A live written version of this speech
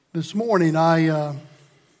This morning I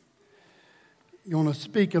going to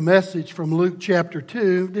speak a message from Luke chapter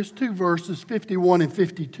 2. There's two verses, 51 and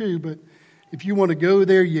 52, but if you want to go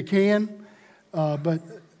there, you can. But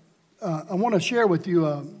I want to share with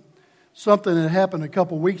you something that happened a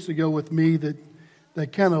couple weeks ago with me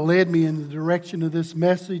that kind of led me in the direction of this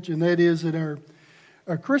message, and that is at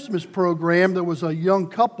our Christmas program, there was a young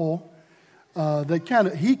couple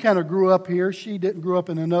he kind of grew up here. She didn't grow up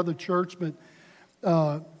in another church, but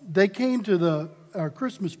they came to our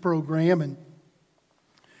Christmas program, and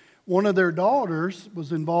one of their daughters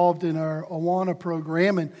was involved in our Awana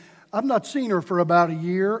program, and I've not seen her for about a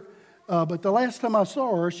year, but the last time I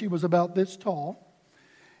saw her, she was about this tall.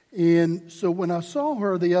 And so when I saw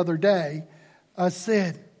her the other day, I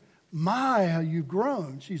said, "My, how you've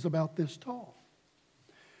grown." She's about this tall,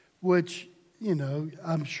 which, you know,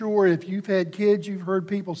 I'm sure if you've had kids, you've heard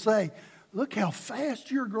people say, "Look how fast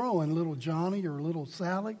you're growing, little Johnny or little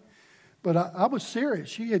Sally." But I was serious.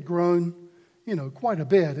 She had grown, quite a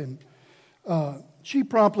bit. And she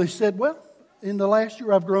promptly said, "Well, in the last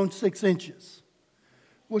year I've grown 6 inches,"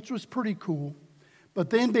 which was pretty cool.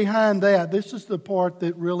 But then behind that, this is the part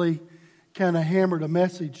that really kind of hammered a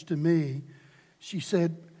message to me. She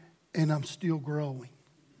said, "And I'm still growing.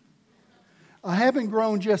 I haven't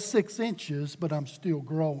grown just 6 inches, but I'm still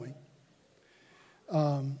growing."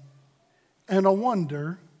 And I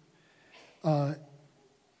wonder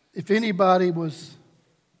if anybody would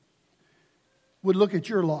look at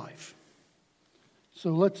your life.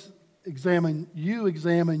 So let's examine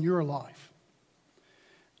your life,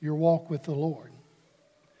 your walk with the Lord.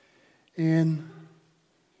 And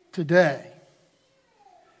today,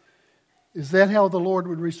 is that how the Lord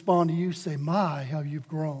would respond to you? Say, "My, how you've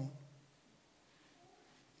grown.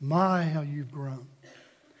 My, how you've grown."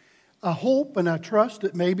 I hope and I trust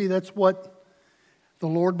that maybe that's what the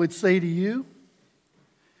Lord would say to you.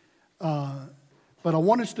 But I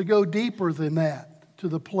want us to go deeper than that, to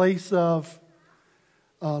the place of,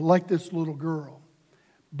 like this little girl.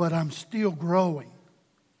 But I'm still growing.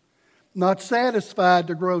 Not satisfied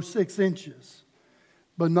to grow 6 inches,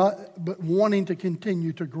 but wanting to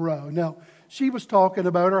continue to grow. Now, she was talking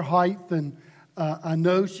about her height, and I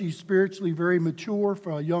know she's spiritually very mature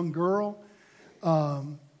for a young girl.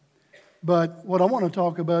 But what I want to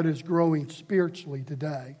talk about is growing spiritually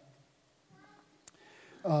today.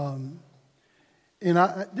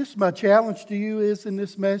 This is my challenge to you is in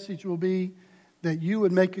this message will be that you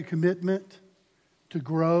would make a commitment to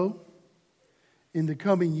grow in the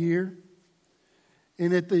coming year.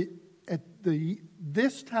 And at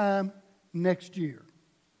this time next year,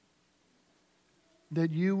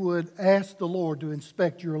 that you would ask the Lord to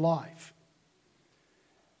inspect your life.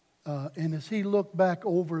 And as He looked back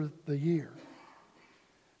over the year,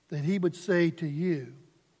 that He would say to you,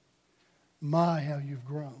 "My, how you've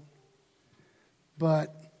grown."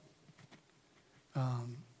 But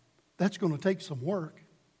that's going to take some work.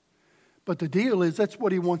 But the deal is that's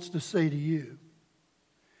what He wants to say to you.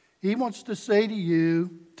 He wants to say to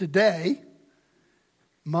you today,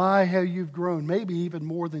 "My, how you've grown," maybe even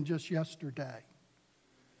more than just yesterday.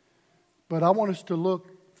 But I want us to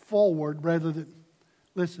look forward rather than,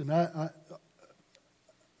 listen,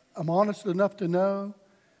 I'm honest enough to know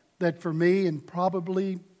that for me and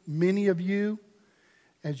probably many of you,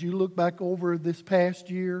 as you look back over this past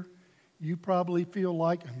year, you probably feel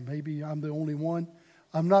like, and maybe I'm the only one,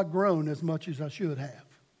 I'm not grown as much as I should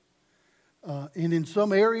have. And in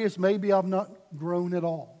some areas, maybe I've not grown at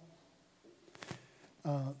all.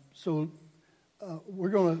 So we're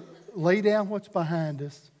going to lay down what's behind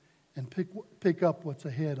us and pick up what's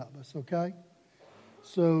ahead of us, okay?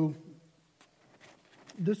 So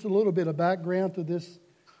just a little bit of background to this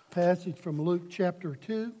passage from Luke chapter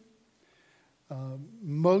 2.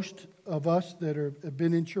 Most of us that have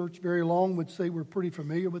been in church very long would say we're pretty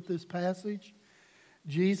familiar with this passage.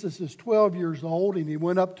 Jesus is 12 years old, and He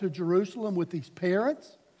went up to Jerusalem with His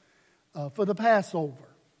parents for the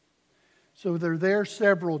Passover. So they're there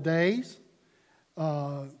several days.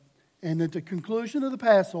 And at the conclusion of the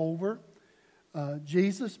Passover,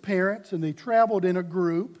 Jesus' parents, and they traveled in a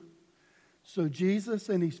group. So Jesus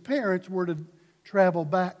and His parents were to travel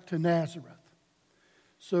back to Nazareth.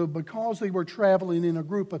 So because they were traveling in a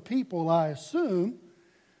group of people, I assume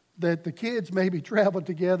that the kids maybe traveled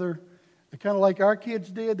together kind of like our kids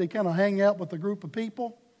did. They kind of hang out with a group of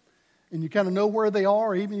people, and you kind of know where they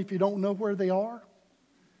are, even if you don't know where they are.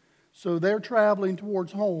 So they're traveling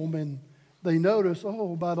towards home, and they notice,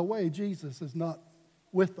 oh, by the way, Jesus is not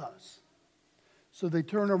with us. So they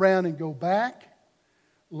turn around and go back,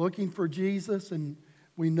 looking for Jesus, and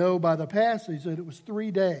we know by the passage that it was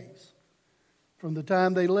 3 days from the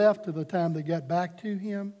time they left to the time they got back to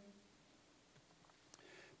Him.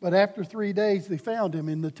 But after 3 days, they found him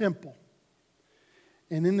in the temple.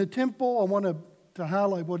 And in the temple, I want to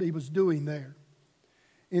highlight what he was doing there.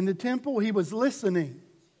 In the temple, he was listening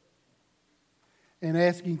and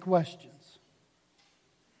asking questions.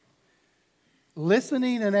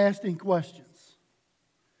 Listening and asking questions.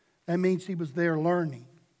 That means he was there learning.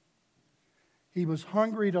 He was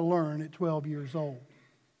hungry to learn at 12 years old.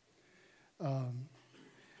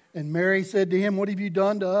 And Mary said to him, "What have you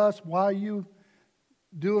done to us? Why are you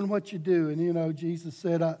doing what you do?" And Jesus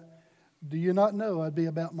said, "Do you not know I'd be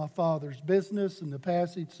about my Father's business?" And the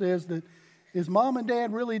passage says that his mom and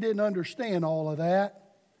dad really didn't understand all of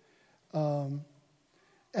that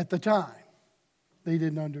at the time. They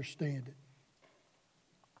didn't understand it.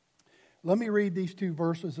 Let me read these 2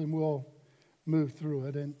 verses and we'll move through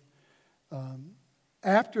it. And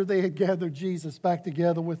after they had gathered Jesus back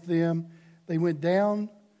together with them, they went down.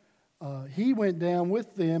 He went down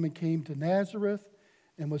with them and came to Nazareth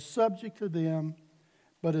and was subject to them.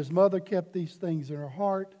 But his mother kept these things in her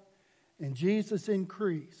heart. And Jesus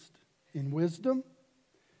increased in wisdom,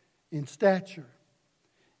 in stature,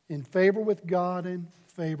 in favor with God, and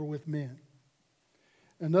favor with men.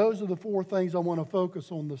 And those are the 4 things I want to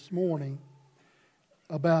focus on this morning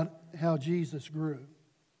about how Jesus grew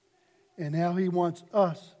and how he wants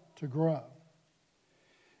us to grow.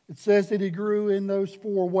 It says that he grew in those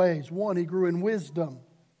 4 ways. 1, he grew in wisdom.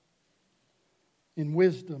 In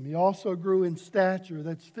wisdom. He also grew in stature.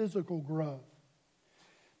 That's physical growth.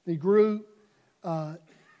 He grew in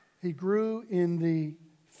the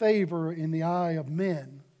favor in the eye of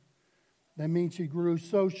men. That means he grew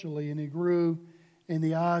socially, and he grew in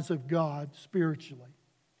the eyes of God spiritually.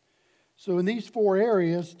 So in these 4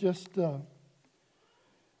 areas,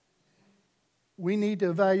 we need to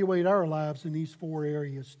evaluate our lives in these 4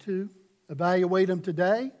 areas too. Evaluate them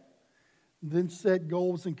today, then set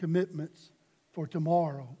goals and commitments for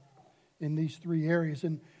tomorrow in these 3 areas.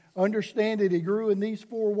 And understand that he grew in these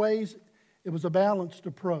 4 ways. It was a balanced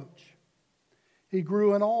approach. He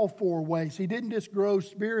grew in all 4 ways. He didn't just grow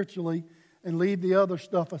spiritually and leave the other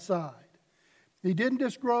stuff aside. He didn't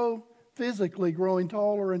just grow physically, growing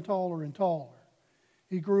taller and taller and taller.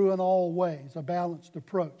 He grew in all ways, a balanced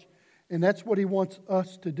approach. And that's what he wants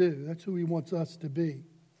us to do. That's who he wants us to be.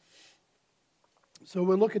 So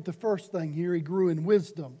we'll look at the first thing here. He grew in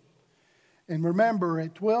wisdom. And remember,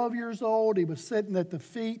 at 12 years old, he was sitting at the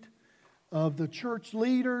feet of the church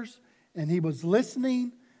leaders, and he was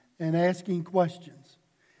listening and asking questions.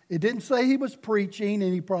 It didn't say he was preaching,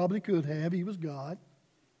 and he probably could have. He was God.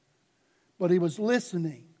 But he was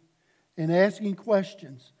listening and asking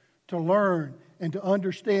questions to learn and to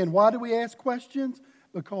understand. Why do we ask questions?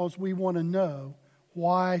 Because we want to know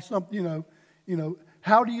why something,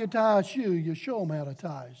 how do you tie a shoe? You show them how to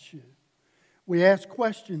tie a shoe. We ask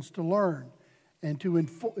questions to learn and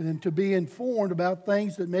to be informed about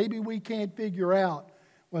things that maybe we can't figure out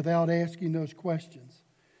without asking those questions.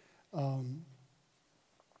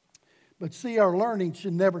 But see, our learning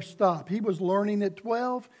should never stop. He was learning at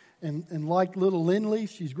 12, and like little Lindley,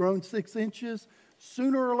 she's grown 6 inches.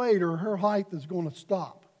 Sooner or later, her height is going to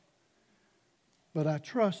stop. But I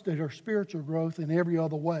trust that her spiritual growth in every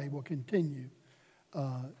other way will continue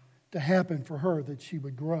to happen for her, that she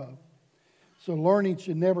would grow. So learning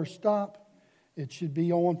should never stop. It should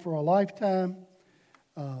be on for a lifetime.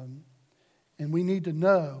 And we need to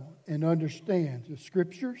know and understand the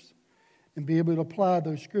Scriptures and be able to apply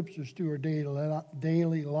those Scriptures to our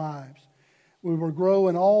daily lives. We will grow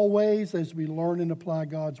in all ways as we learn and apply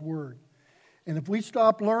God's Word. And if we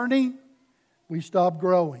stop learning, we stop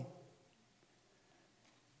growing.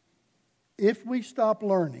 If we stop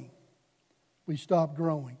learning, we stop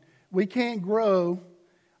growing. We can't grow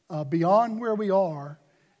beyond where we are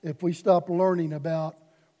if we stop learning about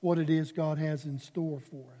what it is God has in store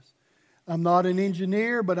for us. I'm not an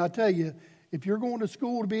engineer, but I tell you, if you're going to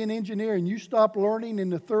school to be an engineer and you stop learning in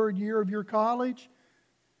the 3rd year of your college,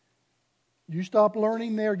 you stop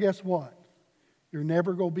learning there, guess what? You're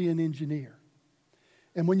never going to be an engineer.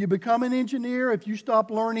 And when you become an engineer, if you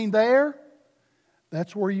stop learning there,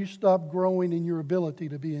 that's where you stop growing in your ability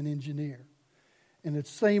to be an engineer. And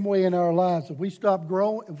it's the same way in our lives. If we stop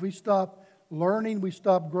growing, if we stop learning, we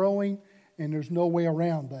stop growing, and there's no way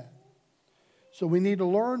around that. So we need to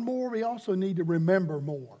learn more. We also need to remember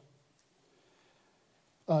more.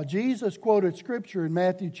 Jesus quoted Scripture in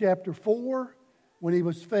Matthew chapter 4 when he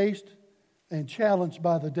was faced and challenged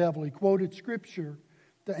by the devil. He quoted Scripture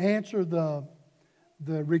to answer the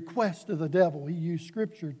request of the devil. He used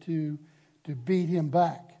Scripture to beat him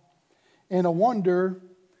back. And I wonder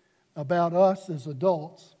about us as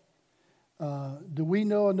adults, do we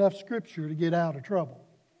know enough Scripture to get out of trouble?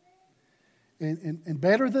 And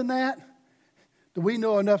better than that, do we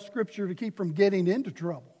know enough Scripture to keep from getting into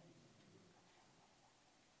trouble?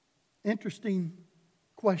 Interesting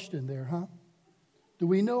question there, huh? Do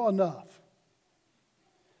we know enough?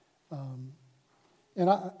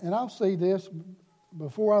 And I'll say this,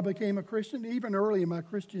 before I became a Christian, even early in my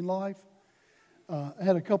Christian life, I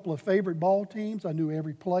had a couple of favorite ball teams. I knew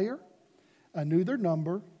every player. I knew their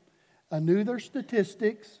number. I knew their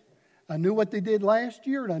statistics. I knew what they did last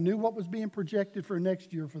year, and I knew what was being projected for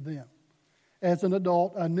next year for them. As an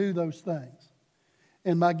adult, I knew those things.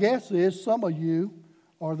 And my guess is some of you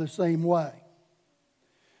are the same way.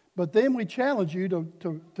 But then we challenge you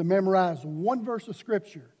to memorize one verse of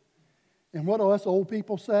Scripture. And what do us old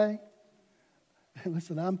people say?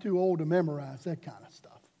 Listen, I'm too old to memorize that kind of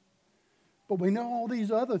stuff. But we know all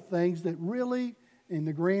these other things that really, in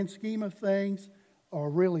the grand scheme of things, are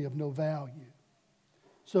really of no value.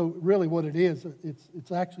 So really what it is,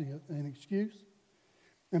 it's actually an excuse.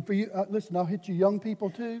 And for you, listen, I'll hit you young people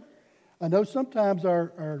too. I know sometimes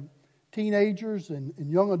our teenagers and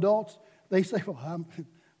young adults, they say, well,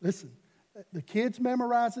 listen, the kids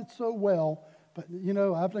memorize it so well, but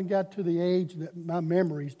I've done got to the age that my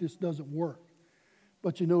memories just doesn't work.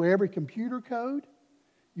 But you know every computer code,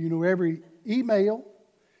 you know every email,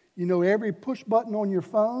 you know every push button on your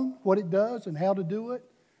phone, what it does and how to do it.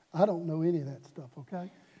 I don't know any of that stuff,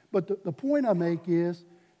 okay? But the point I make is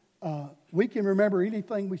we can remember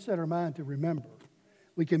anything we set our mind to remember.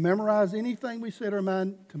 We can memorize anything we set our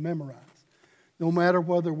mind to memorize. No matter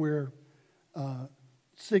whether we're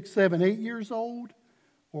 6, 7, 8 years old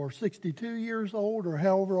or 62 years old or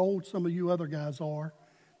however old some of you other guys are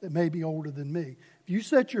that may be older than me. If you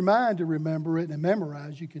set your mind to remember it and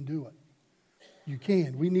memorize, you can do it. You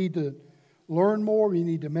can. We need to learn more. We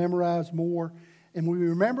need to memorize more. And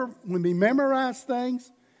when we memorize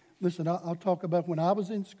things, listen, I'll talk about when I was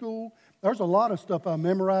in school. There's a lot of stuff I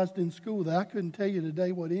memorized in school that I couldn't tell you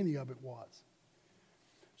today what any of it was.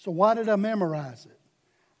 So why did I memorize it?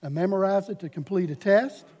 I memorized it to complete a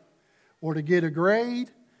test or to get a grade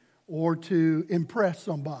or to impress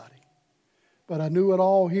somebody. But I knew it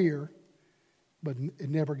all here, but it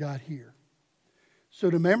never got here. So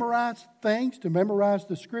to memorize things, to memorize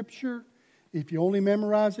the Scripture, if you only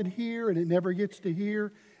memorize it here and it never gets to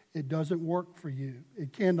here, it doesn't work for you.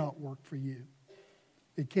 It cannot work for you.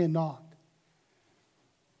 It cannot.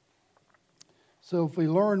 So if we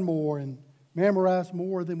learn more and memorize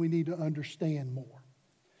more, then we need to understand more.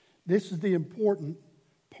 This is the important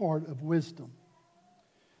part of wisdom.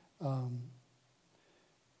 1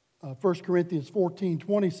 Corinthians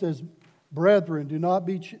 14:20 says, "Brethren, do not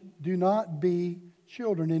be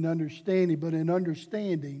children in understanding, but in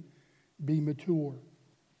understanding be mature."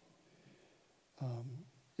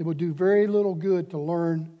 It would do very little good to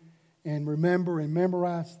learn and remember and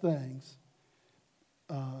memorize things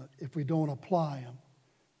if we don't apply them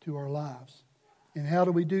to our lives. And how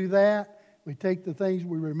do we do that? We take the things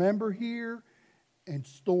we remember here and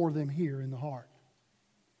store them here in the heart.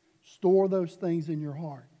 Store those things in your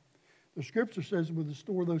heart. The Scripture says we're to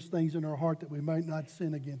store those things in our heart that we might not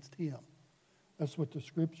sin against Him. That's what the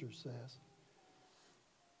Scripture says.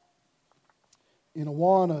 In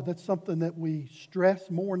Awana, that's something that we stress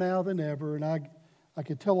more now than ever. And I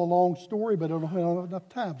could tell a long story, but I don't have enough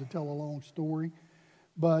time to tell a long story.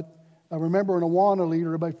 But I remember an Awana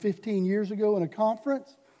leader about 15 years ago in a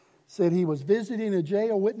conference said he was visiting a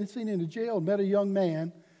jail, witnessing in a jail, and met a young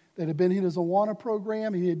man that had been in his Awana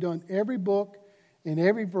program. He had done every book and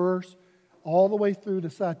every verse all the way through the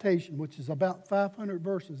citation, which is about 500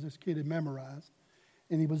 verses this kid had memorized,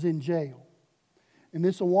 and he was in jail. And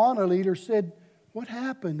this Awana leader said, "What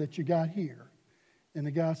happened that you got here?" And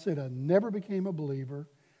the guy said, "I never became a believer.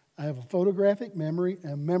 I have a photographic memory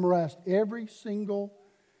and memorized every single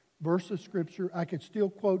verse of Scripture. I could still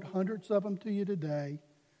quote hundreds of them to you today,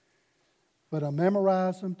 but I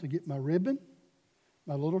memorized them to get my ribbon,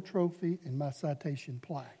 my little trophy, and my citation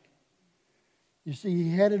plaque." You see, he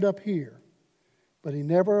had it up here, but he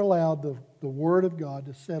never allowed the Word of God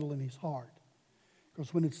to settle in his heart.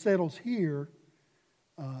 Because when it settles here,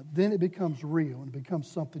 then it becomes real and it becomes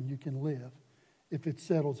something you can live if it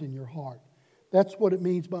settles in your heart. That's what it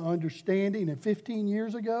means by understanding. And 15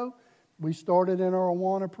 years ago, we started in our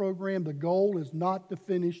Awana program. The goal is not to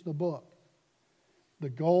finish the book. The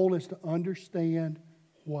goal is to understand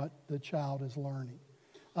what the child is learning.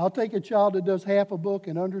 I'll take a child that does half a book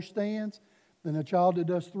and understands than a child that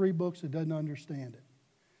does 3 books and doesn't understand it.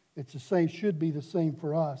 It's the same, should be the same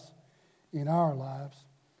for us in our lives.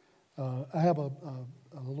 I have a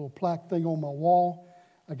little plaque thing on my wall.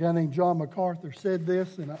 A guy named John MacArthur said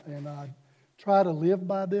this, and I try to live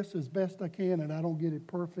by this as best I can, and I don't get it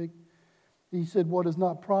perfect. He said, what is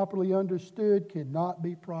not properly understood cannot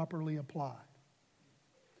be properly applied.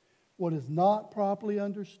 What is not properly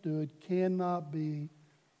understood cannot be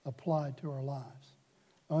applied to our lives.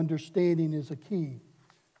 Understanding is a key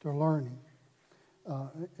to learning.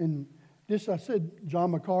 And this, I said,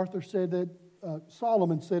 John MacArthur said that.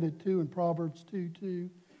 Solomon said it too in Proverbs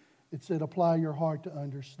 2:2. It said, apply your heart to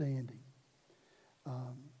understanding.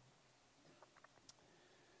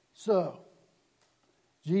 So,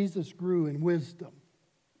 Jesus grew in wisdom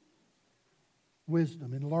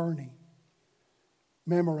and learning,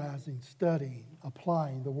 memorizing, studying,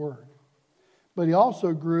 applying the Word. But he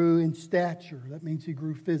also grew in stature. That means he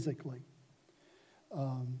grew physically.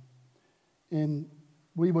 And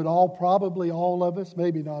we would probably all of us,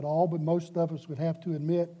 maybe not all, but most of us would have to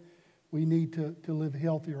admit we need to live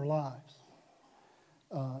healthier lives.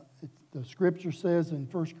 The Scripture says in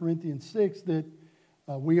 1 Corinthians 6 that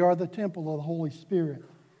we are the temple of the Holy Spirit,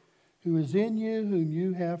 who is in you, whom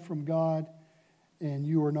you have from God, and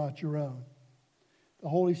you are not your own. The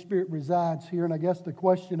Holy Spirit resides here, and I guess the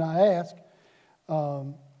question I ask,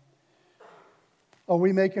 are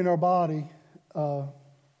we making our body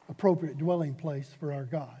appropriate dwelling place for our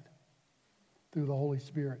God through the Holy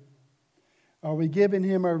Spirit? Are we giving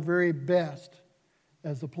Him our very best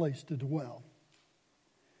as a place to dwell?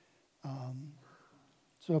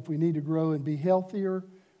 So if we need to grow and be healthier,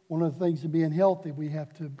 one of the things in being healthy, we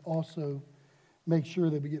have to also make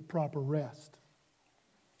sure that we get proper rest.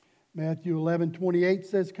 Matthew 11:28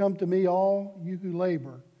 says, come to me, all you who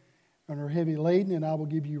labor and are heavy laden, and I will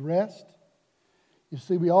give you rest. You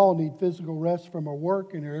see, we all need physical rest from our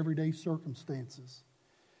work and our everyday circumstances.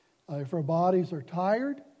 If our bodies are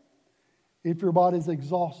tired, if your body's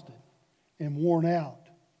exhausted and worn out,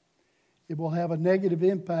 it will have a negative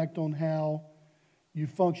impact on how you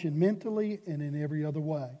function mentally and in every other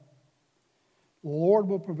way. The Lord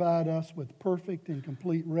will provide us with perfect and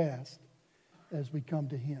complete rest as we come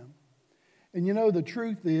to Him. And you know, the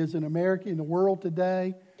truth is, in America, in the world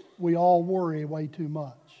today, we all worry way too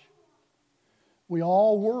much. We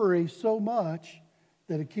all worry so much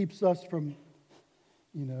that it keeps us from,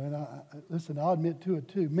 and I'll admit to it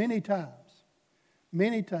too. Many times,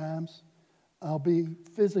 I'll be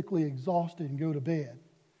physically exhausted and go to bed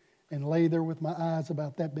and lay there with my eyes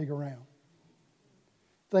about that big around,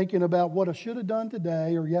 thinking about what I should have done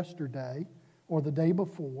today or yesterday or the day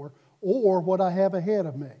before or what I have ahead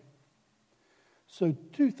of me. So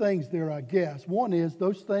two things there, I guess. One is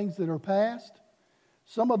those things that are past.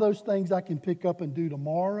 Some of those things I can pick up and do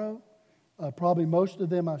tomorrow. Probably most of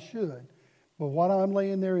them I should. But while I'm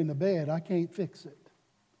laying there in the bed, I can't fix it.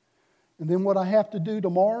 And then what I have to do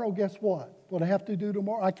tomorrow, guess what? What I have to do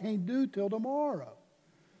tomorrow, I can't do till tomorrow.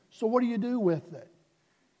 So what do you do with it?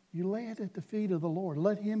 You lay it at the feet of the Lord.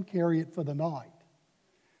 Let Him carry it for the night.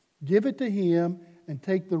 Give it to Him and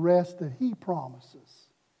take the rest that He promises.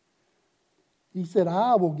 He said,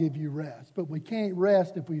 I will give you rest. But we can't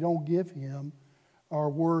rest if we don't give Him our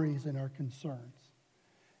worries and our concerns.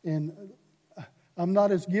 And I'm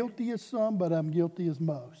not as guilty as some, but I'm guilty as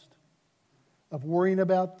most of worrying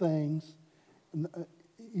about things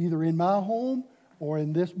either in my home or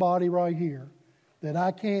in this body right here that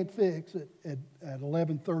I can't fix at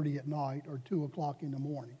 11:30 at night or 2 o'clock in the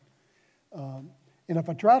morning. And if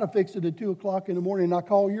I try to fix it at 2 o'clock in the morning and I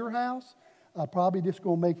call your house, I'm probably just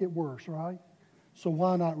going to make it worse, right? So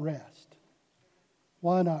why not rest?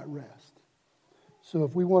 Why not rest? So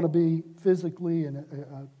if we want to be physically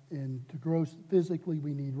and to grow physically,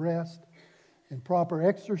 we need rest and proper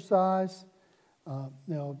exercise.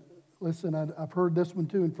 Now, listen, I've heard this one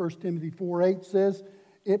too in 1 Timothy 4:8 says,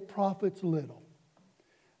 it profits little.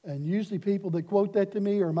 And usually people that quote that to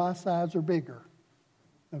me are my size or bigger.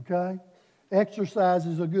 Okay? Exercise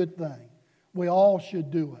is a good thing. We all should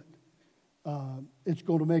do it. It's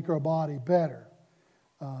going to make our body better.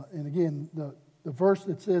 And again, the verse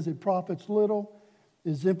that says it profits little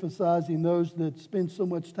is emphasizing those that spend so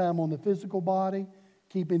much time on the physical body,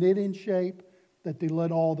 keeping it in shape, that they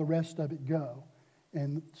let all the rest of it go.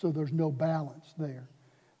 And so there's no balance there.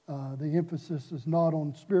 The emphasis is not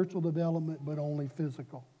on spiritual development, but only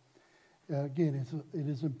physical. Again, it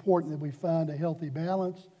is important that we find a healthy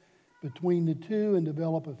balance between the two and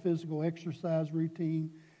develop a physical exercise routine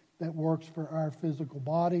that works for our physical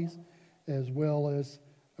bodies as well as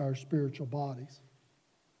our spiritual bodies.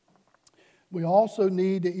 We also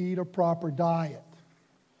need to eat a proper diet.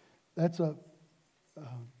 That's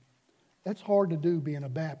hard to do being a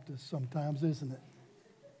Baptist sometimes, isn't it?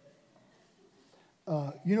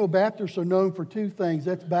 Baptists are known for two things.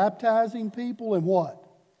 That's baptizing people and what?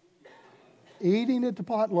 Eating at the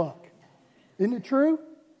potluck. Isn't it true?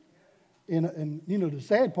 And you know, the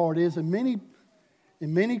sad part is in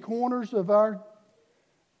many corners of our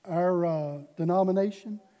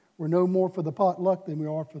denomination, we're no more for the potluck than we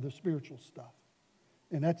are for the spiritual stuff.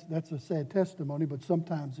 And that's a sad testimony, but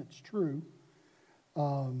sometimes it's true.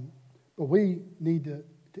 But we need to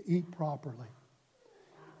eat properly.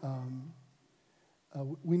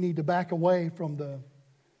 We need to back away from the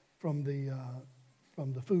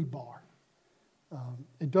food bar.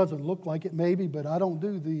 It doesn't look like it maybe, but I don't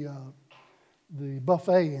do the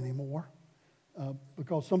buffet anymore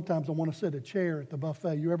because sometimes I want to sit a chair at the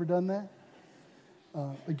buffet. You ever done that?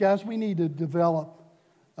 But guys, we need to develop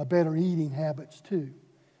a better eating habits too.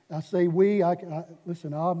 I say we.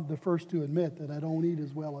 Listen, I'm the first to admit that I don't eat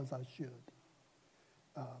as well as I should.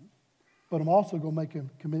 But I'm also going to make a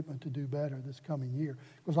commitment to do better this coming year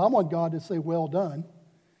because I want God to say, well done.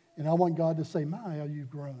 And I want God to say, my, how you've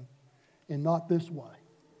grown. And not this way.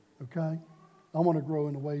 Okay? I want to grow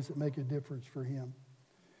in the ways that make a difference for Him.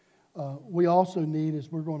 We also need, as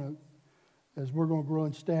we're going to grow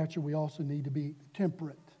in stature, we also need to be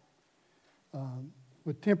temperate.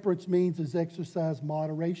 What temperance means is exercise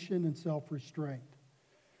moderation and self-restraint.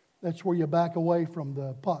 That's where you back away from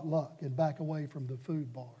the potluck and back away from the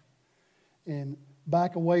food bar. And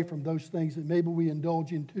back away from those things that maybe we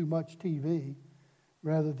indulge in too much TV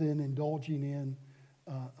rather than indulging in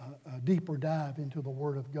a deeper dive into the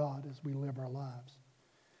Word of God as we live our lives.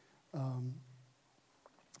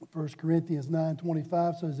 1 Corinthians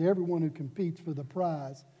 9:25 says, everyone who competes for the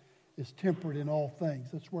prize is temperate in all things.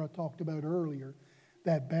 That's where I talked about earlier.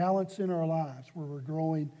 That balance in our lives where we're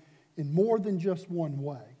growing in more than just one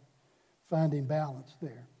way, finding balance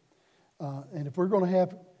there. And if we're going to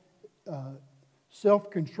have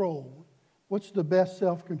self-control, what's the best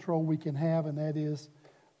self-control we can have? And that is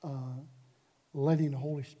letting the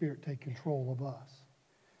Holy Spirit take control of us.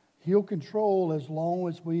 He'll control as long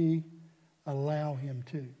as we allow Him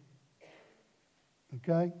to.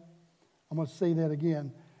 Okay? I'm going to say that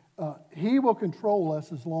again. He will control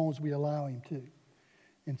us as long as we allow Him to.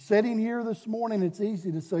 And sitting here this morning, it's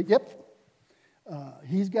easy to say, yep,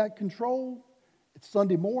 He's got control. It's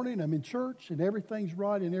Sunday morning, I'm in church, and everything's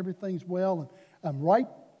right and everything's well. And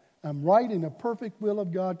I'm right in the perfect will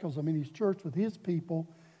of God because I'm in His church with His people,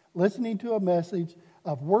 listening to a message.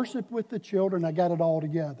 I've worshiped with the children. I got it all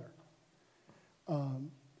together.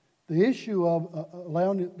 The issue of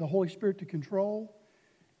allowing the Holy Spirit to control,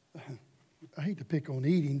 I hate to pick on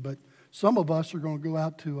eating, but some of us are going to go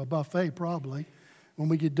out to a buffet probably when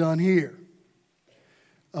we get done here.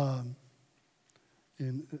 And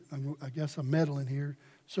I guess I'm meddling here.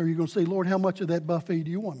 So you're going to say, Lord, how much of that buffet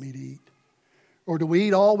do you want me to eat? Or do we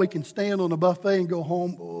eat all we can stand on the buffet and go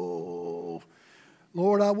home? Oh,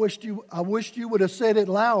 Lord, I wished you would have said it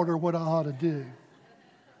louder what I ought to do.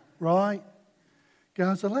 Right?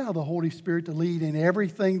 Guys, allow the Holy Spirit to lead in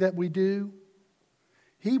everything that we do.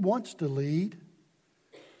 He wants to lead.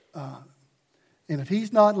 And if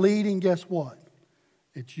He's not leading, guess what?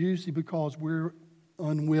 It's usually because we're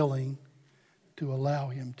unwilling to allow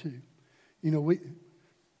Him to. You know,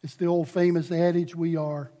 it's the old famous adage, we'd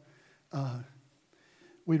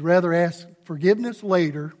rather ask forgiveness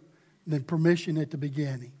later than permission at the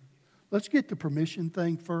beginning. Let's get the permission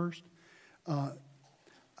thing first.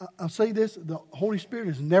 I'll say this, the Holy Spirit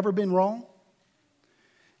has never been wrong.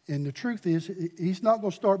 And the truth is, He's not going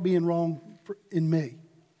to start being wrong in me.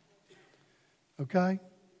 Okay?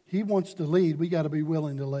 He wants to lead. We got to be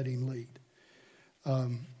willing to let Him lead.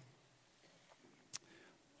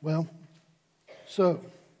 So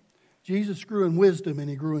Jesus grew in wisdom and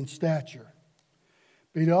He grew in stature.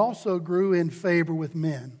 But He also grew in favor with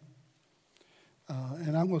men.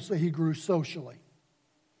 And I'm going to say He grew socially.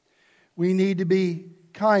 We need to be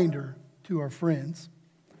kinder to our friends.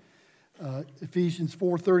 Ephesians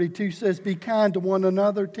 4:32 says, be kind to one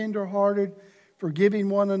another, tenderhearted, forgiving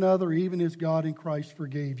one another, even as God in Christ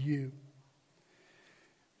forgave you.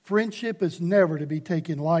 Friendship is never to be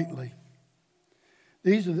taken lightly.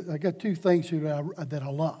 I got two things here that I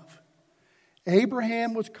love.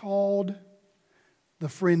 Abraham was called the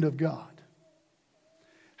friend of God.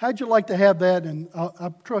 How'd you like to have that? And I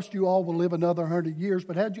trust you all will live another 100 years,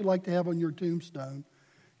 but how'd you like to have on your tombstone,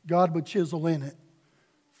 God would chisel in it,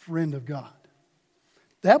 friend of God?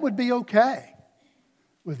 That would be okay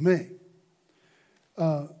with me.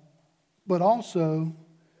 But also,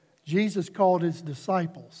 Jesus called His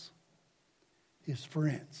disciples His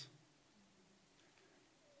friends.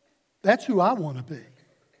 That's who I want to be.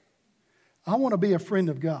 I want to be a friend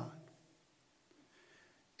of God.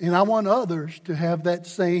 And I want others to have that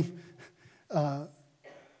same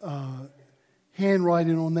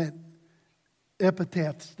handwriting on that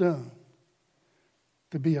epitaph stone.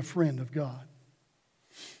 to be a friend of God.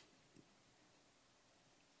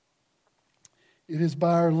 It is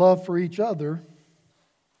by our love for each other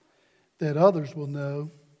that others will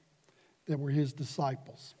know that we're His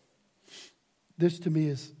disciples. This to me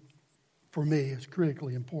is, for me, is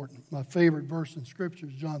critically important. My favorite verse in Scripture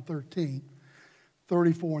is John 13,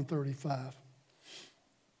 34 and 35.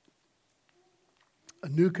 A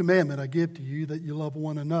new commandment I give to you, that you love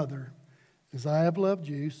one another. As I have loved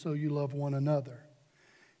you, so you love one another.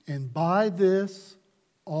 And by this,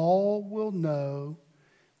 all will know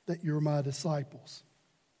that you're my disciples.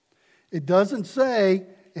 It doesn't say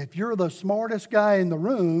if you're the smartest guy in the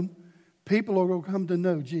room, people are going to come to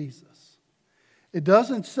know Jesus. It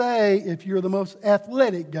doesn't say if you're the most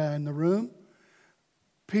athletic guy in the room,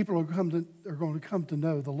 people are going to come to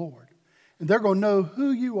know the Lord. And they're going to know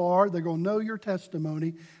who you are. They're going to know your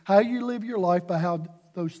testimony, how you live your life by how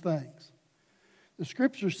those things. The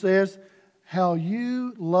Scripture says how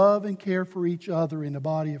you love and care for each other in the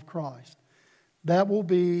body of Christ. That will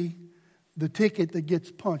be the ticket that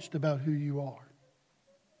gets punched about who you are.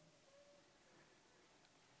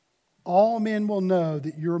 All men will know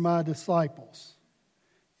that you're my disciples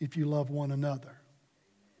if you love one another.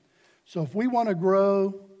 So if we want to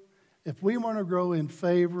grow in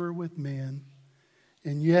favor with men,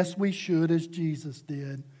 and yes, we should, as Jesus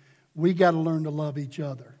did, we got to learn to love each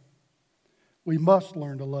other. We must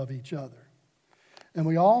learn to love each other. And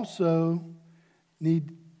we also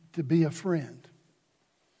need to be a friend.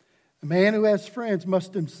 A man who has friends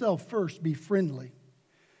must himself first be friendly.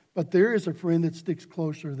 But there is a friend that sticks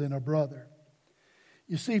closer than a brother.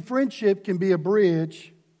 You see, friendship can be a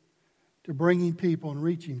bridge to bringing people and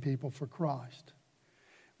reaching people for Christ.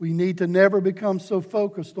 We need to never become so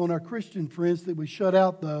focused on our Christian friends that we shut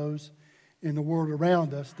out those in the world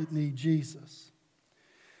around us that need Jesus.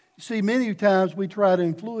 You see, many times we try to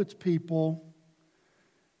influence people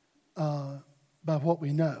by what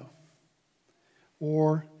we know,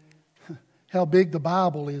 or how big the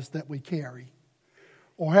Bible is that we carry,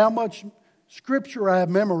 or how much Scripture I have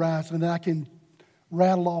memorized and I can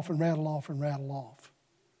rattle off and rattle off and rattle off.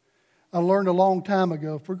 I learned a long time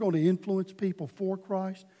ago, if we're going to influence people for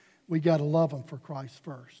Christ, we got to love them for Christ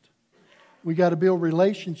first. We got to build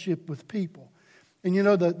relationship with people. And you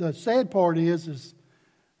know, the sad part is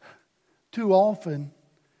too often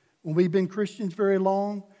when we've been Christians very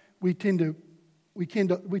long, we tend to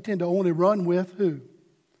only run with who?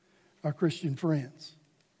 Our Christian friends.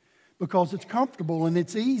 Because it's comfortable and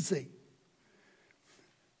it's easy.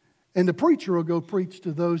 And the preacher will go preach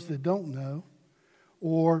to those that don't know,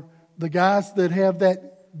 or the guys that have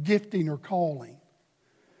that gifting or calling.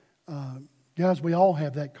 Guys, we all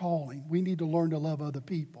have that calling. We need to learn to love other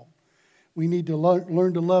people. We need to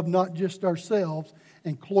learn to love not just ourselves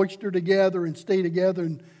and cloister together and stay together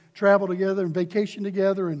and travel together and vacation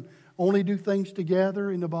together and only do things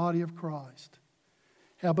together in the body of Christ.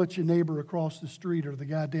 How about your neighbor across the street or the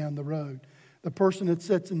guy down the road? The person that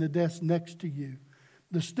sits in the desk next to you.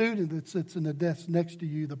 The student that sits in the desk next to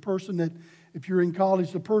you. The person that, if you're in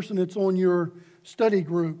college, the person that's on your study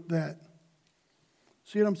group that,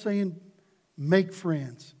 see what I'm saying? Make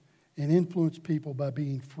friends and influence people by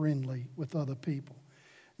being friendly with other people.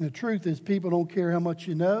 And the truth is, people don't care how much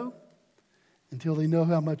you know until they know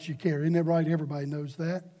how much you care. Isn't that right? Everybody knows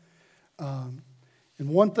that. And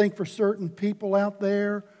one thing for certain, people out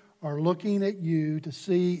there are looking at you to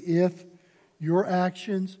see if your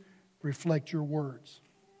actions reflect your words.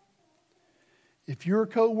 If your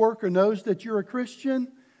coworker knows that you're a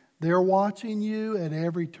Christian, they're watching you at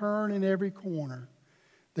every turn and every corner.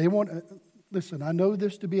 They want. Listen, I know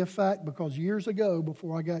this to be a fact because years ago,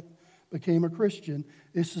 before I became a Christian,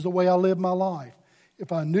 this is the way I lived my life.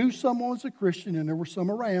 If I knew someone was a Christian and there were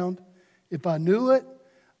some around, if I knew it,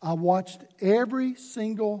 I watched every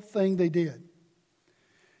single thing they did.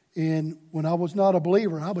 And when I was not a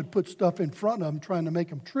believer, I would put stuff in front of them trying to make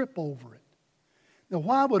them trip over it. Now,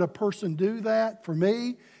 why would a person do that? For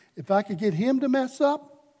me, if I could get him to mess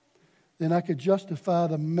up, then I could justify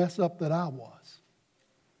the mess up that I was.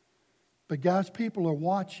 But guys, people are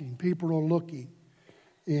watching. People are looking.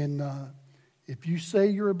 And if you say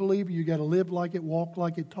you're a believer, you got to live like it, walk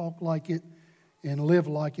like it, talk like it, and live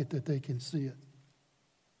like it that they can see it.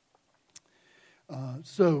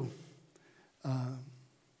 So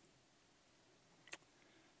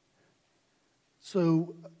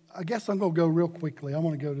I guess I'm going to go real quickly. I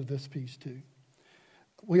want to go to this piece too.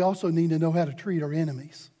 We also need to know how to treat our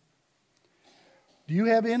enemies. Do you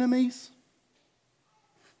have enemies?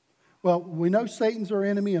 Well, we know Satan's our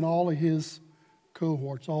enemy and all of his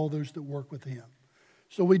cohorts, all those that work with him.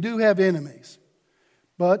 So we do have enemies.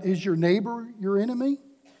 But is your neighbor your enemy?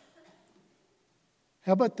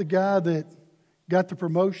 How about the guy that got the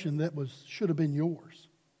promotion that should have been yours?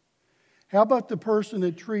 How about the person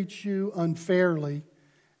that treats you unfairly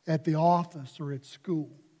at the office or at school?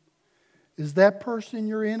 Is that person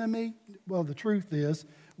your enemy? Well, the truth is,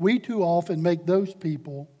 we too often make those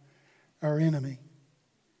people our enemy.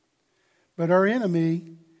 But our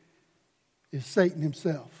enemy is Satan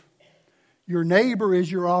himself. Your neighbor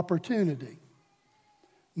is your opportunity,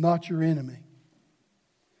 not your enemy.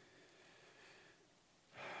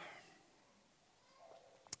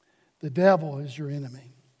 The devil is your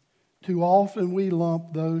enemy. Too often we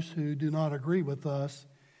lump those who do not agree with us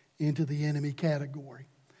into the enemy category.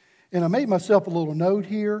 And I made myself a little note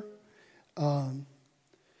here,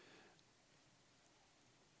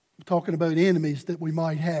 talking about enemies that we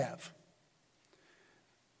might have.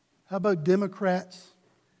 How about Democrats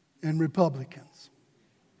and Republicans?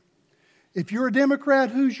 If you're a Democrat,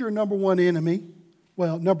 who's your number one enemy?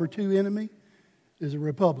 Well, number two enemy is a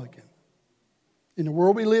Republican. In the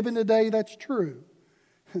world we live in today, that's true.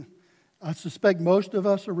 I suspect most of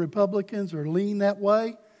us are Republicans or lean that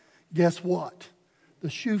way. Guess what? The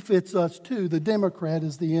shoe fits us too. The Democrat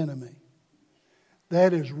is the enemy.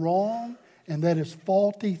 That is wrong, and that is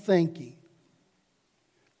faulty thinking.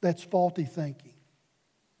 That's faulty thinking.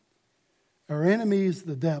 Our enemy is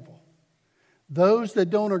the devil. Those that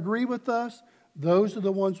don't agree with us, those are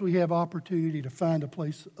the ones we have opportunity to find a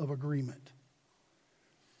place of agreement.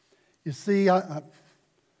 You see, I'm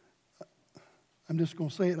just going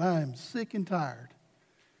to say it. I am sick and tired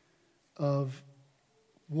of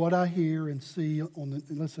what I hear and see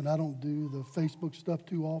listen, I don't do the Facebook stuff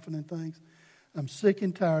too often and things. I'm sick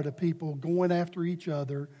and tired of people going after each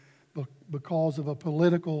other because of a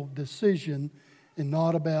political decision and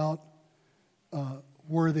not about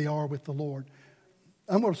where they are with the Lord.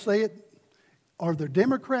 I'm going to say it. Are there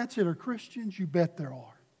Democrats that are Christians? You bet there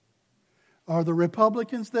are. Are there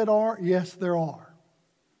Republicans that are? Yes, there are.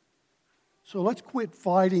 So let's quit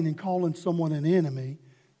fighting and calling someone an enemy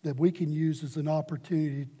that we can use as an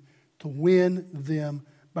opportunity to win them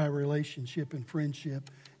by relationship and friendship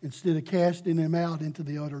instead of casting them out into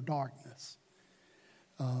the utter darkness.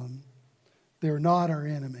 They're not our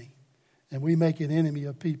enemy, and we make an enemy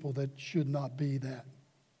of people that should not be that.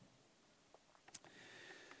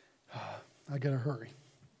 I got to hurry.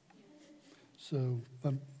 So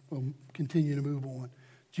I'll continue to move on.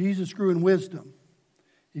 Jesus grew in wisdom.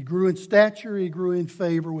 He grew in stature. He grew in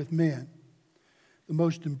favor with men. The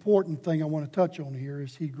most important thing I want to touch on here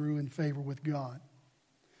is he grew in favor with God.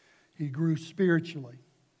 He grew spiritually.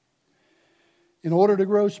 In order to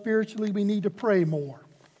grow spiritually, we need to pray more.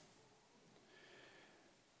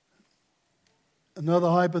 Another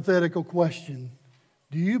hypothetical question.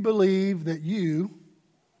 Do you believe that you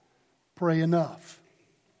pray enough?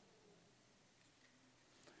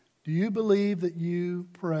 Do you believe that you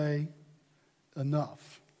pray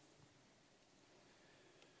enough?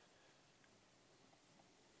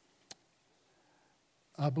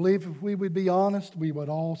 I believe if we would be honest, we would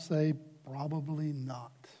all say probably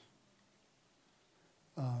not.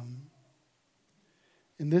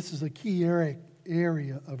 And this is a key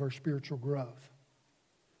area of our spiritual growth.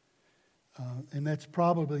 And that's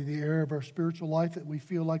probably the area of our spiritual life that we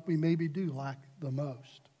feel like we maybe do lack the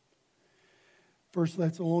most. 1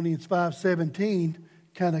 Thessalonians 5:17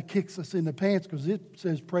 kind of kicks us in the pants because it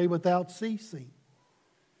says pray without ceasing.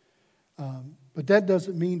 But that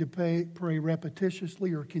doesn't mean to pray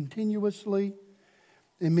repetitiously or continuously.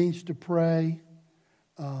 It means to pray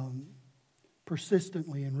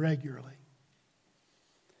persistently and regularly.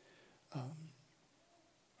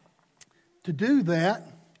 To do that,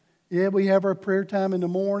 we have our prayer time in the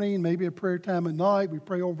morning, maybe a prayer time at night. We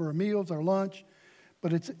pray over our meals, our lunch.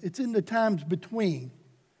 But it's in the times between.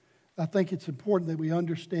 I think it's important that we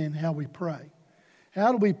understand how we pray.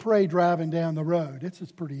 How do we pray driving down the road?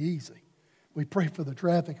 It's pretty easy. We pray for the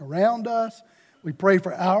traffic around us. We pray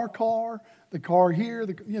for our car, the car here.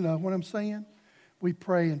 You know what I'm saying? We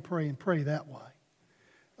pray and pray and pray that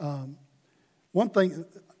way. One thing,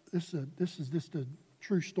 this is just a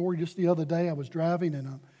true story. Just the other day I was driving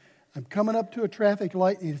and I'm coming up to a traffic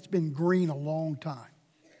light and it's been green a long time.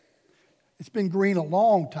 It's been green a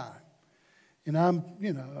long time. And I'm,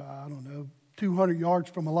 200 yards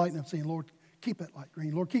from a light and I'm saying, Lord, keep that light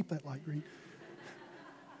green. Lord, keep that light green.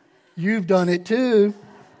 You've done it too.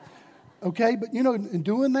 Okay, but in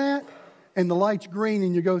doing that, and the light's green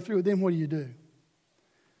and you go through it, then what do?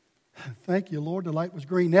 Thank you, Lord, the light was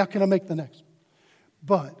green. Now can I make the next one?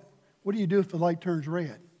 But what do you do if the light turns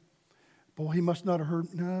red? Boy, he must not have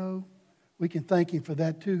heard. No, we can thank him for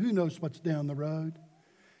that too. Who knows what's down the road?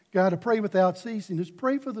 God, to pray without ceasing is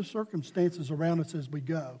pray for the circumstances around us as we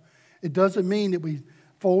go. It doesn't mean that we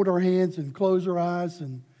fold our hands and close our eyes.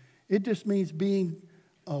 And it just means being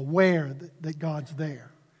aware that God's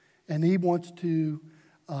there. And He wants to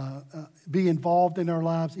be involved in our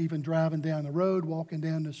lives, even driving down the road, walking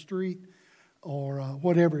down the street, or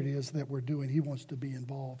whatever it is that we're doing. He wants to be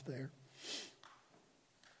involved there.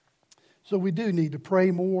 So we do need to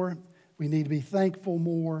pray more. We need to be thankful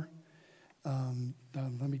more.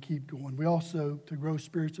 Let me keep going. We also, to grow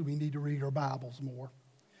spiritually, we need to read our Bibles more.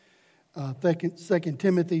 2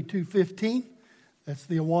 Timothy 2:15, that's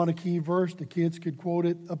the Awana key verse. The kids could quote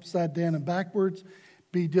it upside down and backwards.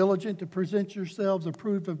 Be diligent to present yourselves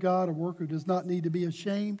approved of God, a worker who does not need to be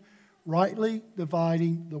ashamed, rightly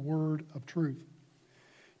dividing the word of truth.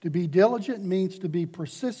 To be diligent means to be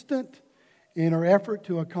persistent in our effort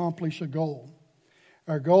to accomplish a goal.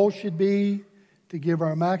 Our goal should be to give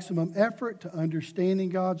our maximum effort to understanding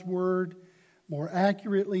God's word more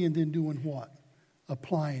accurately and then doing what?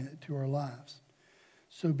 Applying it to our lives.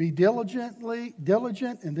 So be diligent,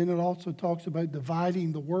 and then it also talks about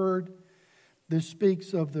dividing the word. This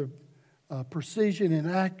speaks of the precision and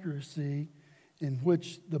accuracy in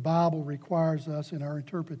which the Bible requires us in our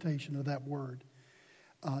interpretation of that word.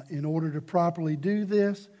 In order to properly do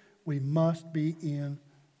this, we must be in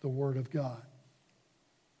the Word of God.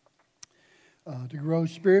 To grow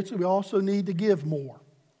spiritually, we also need to give more.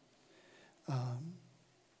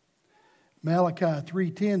 Malachi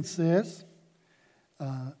 3:10 says,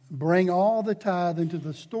 bring all the tithe into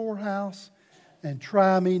the storehouse and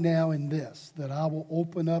try me now in this, that I will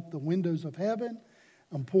open up the windows of heaven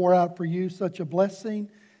and pour out for you such a blessing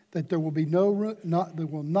that there will be there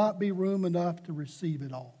will not be room enough to receive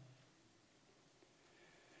it all.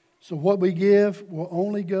 So what we give will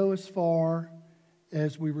only go as far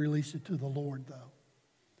as we release it to the Lord, though.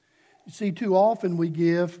 You see, too often we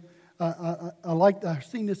give. I've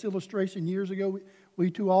seen this illustration years ago. We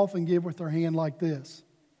too often give with our hand like this.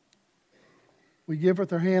 We give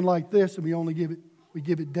with our hand like this, and we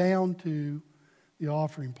give it down to the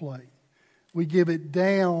offering plate. We give it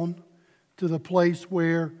down to the place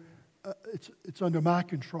where it's under my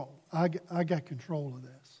control. I got control of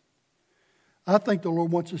this. I think the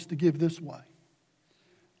Lord wants us to give this way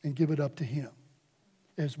and give it up to Him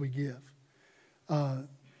as we give.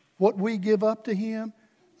 What we give up to Him,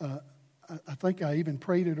 I think I even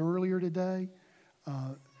prayed it earlier today.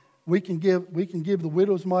 We can give the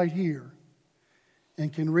widow's mite here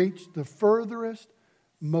and can reach the furthest,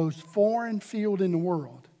 most foreign field in the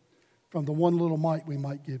world from the one little mite we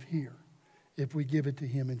might give here if we give it to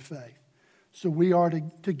Him in faith. So we are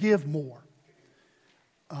to give more.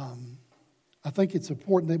 I think it's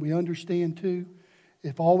important that we understand too,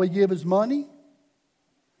 if all we give is money,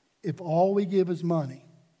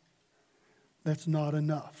 that's not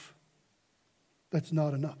enough. That's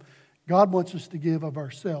not enough. God wants us to give of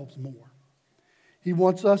ourselves more. He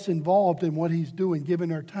wants us involved in what He's doing,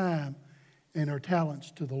 giving our time and our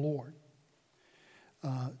talents to the Lord.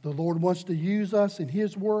 The Lord wants to use us in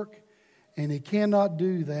His work, and He cannot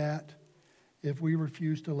do that if we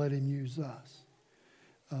refuse to let Him use us.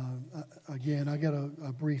 Again, I got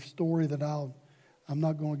a brief story that I'm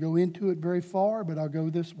not going to go into it very far, but I'll go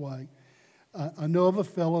this way. I know of a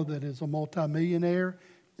fellow that is a multimillionaire,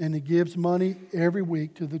 and he gives money every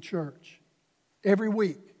week to the church. Every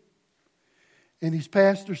week. And his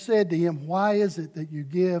pastor said to him, why is it that you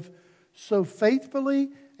give so faithfully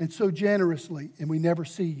and so generously, and we never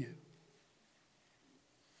see you?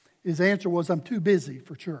 His answer was, I'm too busy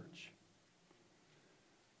for church.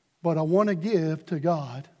 But I want to give to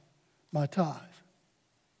God my tithe.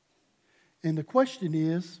 And the question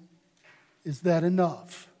is that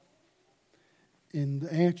enough? And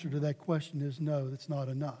the answer to that question is no, that's not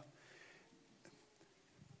enough.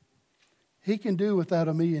 He can do without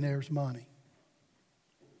a millionaire's money.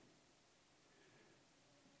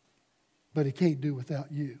 But He can't do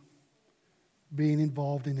without you being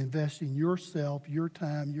involved in investing yourself, your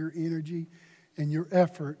time, your energy, and your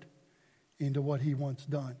effort into what He wants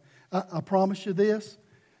done. I promise you this,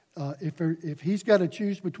 if He's got to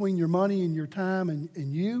choose between your money and your time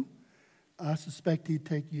and you, I suspect He'd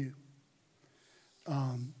take you.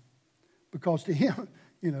 Because to Him,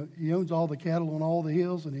 He owns all the cattle on all the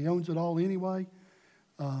hills, and He owns it all anyway.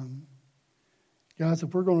 Guys,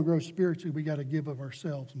 if we're going to grow spiritually, we got to give of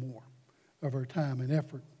ourselves more, of our time and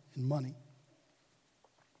effort and money.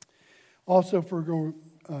 Also, if we're going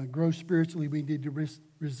to grow spiritually, we need to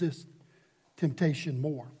resist temptation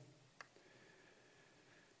more.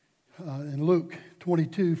 In Luke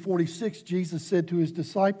 22:46, Jesus said to His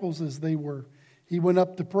disciples as He went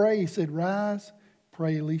up to pray, He said, rise,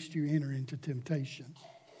 pray lest you enter into temptation.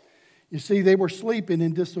 You see, they were sleeping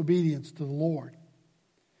in disobedience to the Lord.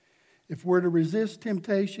 If we're to resist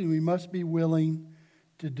temptation, we must be willing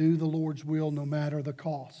to do the Lord's will no matter the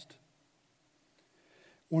cost.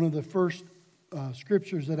 One of the first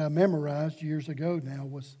scriptures that I memorized years ago now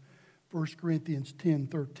was 1 Corinthians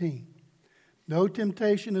 10:13. No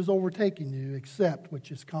temptation is overtaking you except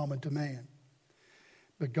which is common to man.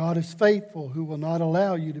 But God is faithful, who will not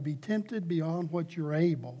allow you to be tempted beyond what you're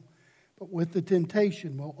able, but with the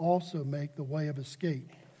temptation will also make the way of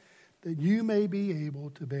escape, that you may be able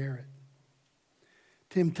to bear it.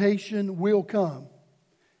 Temptation will come.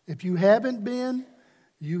 If you haven't been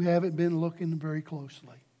looking very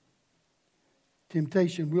closely.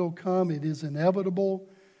 Temptation will come. It is inevitable.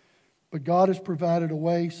 But God has provided a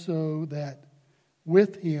way so that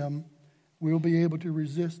with Him, we'll be able to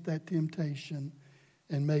resist that temptation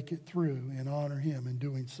and make it through and honor Him in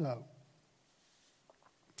doing so.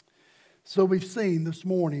 So we've seen this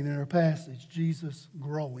morning in our passage, Jesus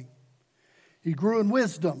growing. He grew in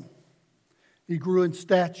wisdom. He grew in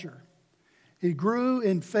stature. He grew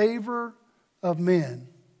in favor of men.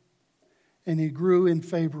 And he grew in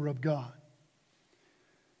favor of God.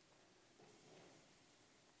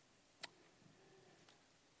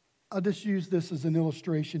 I'll just use this as an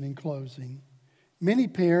illustration in closing. Many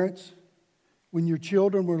parents, when your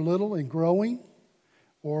children were little and growing,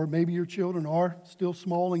 or maybe your children are still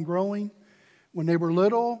small and growing, when they were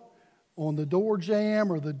little, on the door jamb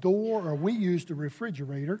or the door, or we used a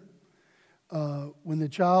refrigerator. When the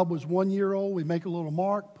child was 1 year old, we make a little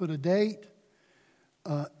mark, put a date,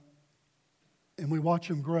 and we watch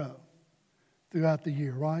them grow throughout the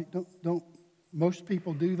year, right? Don't most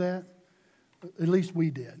people do that? At least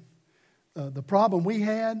we did. The problem we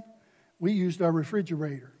had, we used our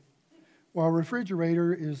refrigerator. Well, our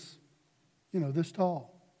refrigerator is, this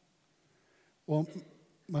tall. Well,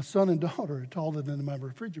 my son and daughter are taller than my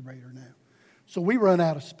refrigerator now. So we run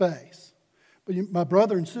out of space. But my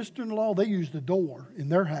brother and sister-in-law, they used a door in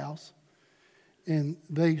their house. And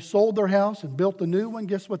they sold their house and built a new one.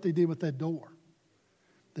 Guess what they did with that door?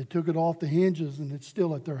 They took it off the hinges and it's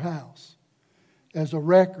still at their house as a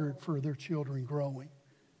record for their children growing.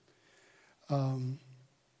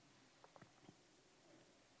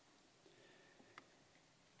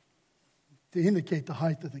 To indicate the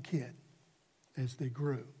height of the kid as they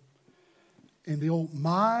grew. And the old,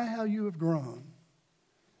 my, how you have grown.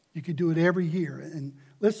 You could do it every year. And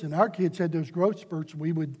listen, our kids had those growth spurts.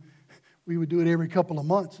 We would do it every couple of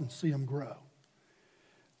months and see them grow.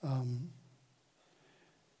 But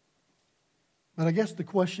I guess the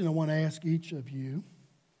question I want to ask each of you,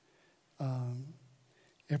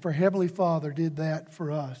 if our Heavenly Father did that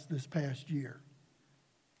for us this past year,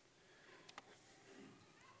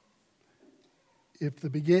 if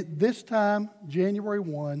this time, January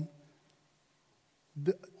 1,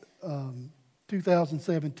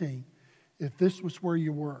 2017, if this was where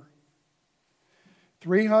you were,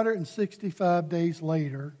 365 days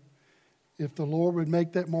later, if the Lord would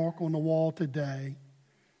make that mark on the wall today,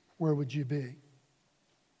 where would you be?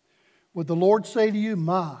 Would the Lord say to you,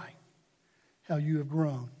 my, how you have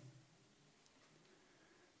grown?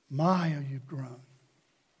 My, how you've grown.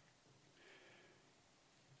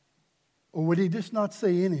 Or would He just not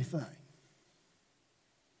say anything?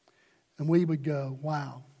 And we would go,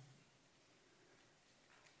 wow,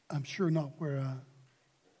 I'm sure not where I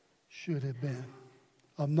should have been.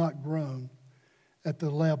 I've not grown at the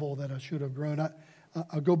level that I should have grown.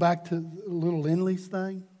 I'll go back to little Lindley's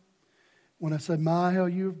thing. When I said, my, how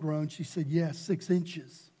you have grown, she said, yes, 6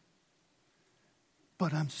 inches.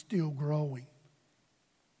 But I'm still growing.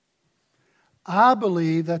 I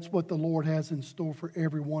believe that's what the Lord has in store for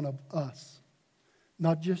every one of us.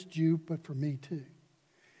 Not just you, but for me too,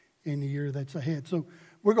 in the year that's ahead. So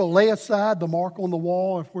we're going to lay aside the mark on the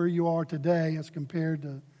wall of where you are today as compared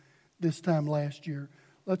to this time last year.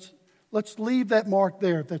 Let's leave that mark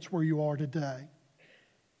there if that's where you are today.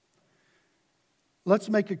 Let's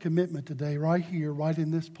make a commitment today, right here, right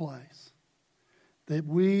in this place, that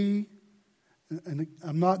we, and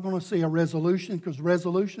I'm not going to say a resolution, because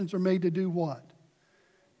resolutions are made to do what?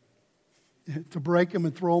 To break them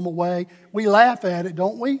and throw them away. We laugh at it,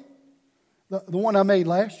 don't we? The one I made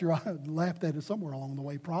last year, I laughed at it somewhere along the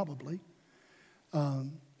way, probably.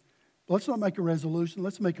 Let's not make a resolution.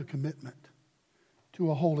 Let's make a commitment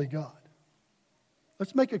to a holy God.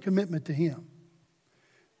 Let's make a commitment to Him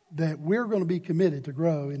that we're going to be committed to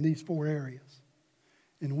grow in these 4 areas.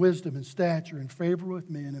 In wisdom and stature, in favor with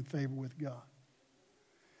men, and favor with God.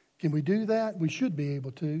 Can we do that? We should be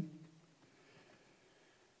able to.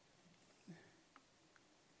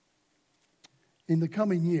 In the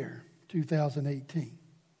coming year, 2018,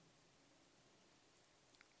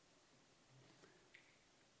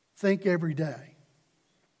 think every day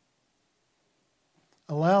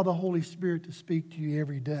allow the Holy Spirit to speak to you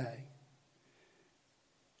every day.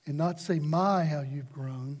 And not say, my, how you've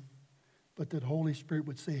grown, but that Holy Spirit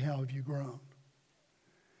would say, how have you grown?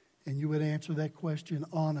 And you would answer that question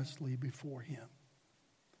honestly before Him.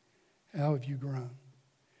 How have you grown?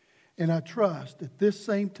 And I trust at this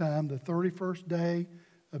same time, the 31st day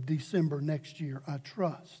of December next year, I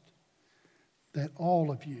trust that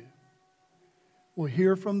all of you will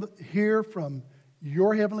hear from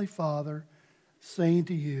your Heavenly Father saying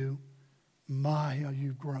to you, my, how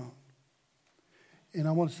you've grown. And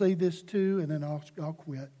I want to say this too, and then I'll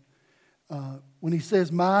quit. When He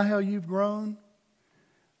says, my, how you've grown,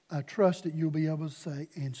 I trust that you'll be able to say,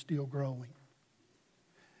 and still growing.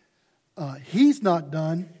 He's not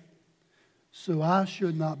done, so I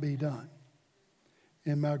should not be done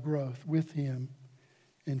in my growth with Him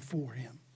and for Him.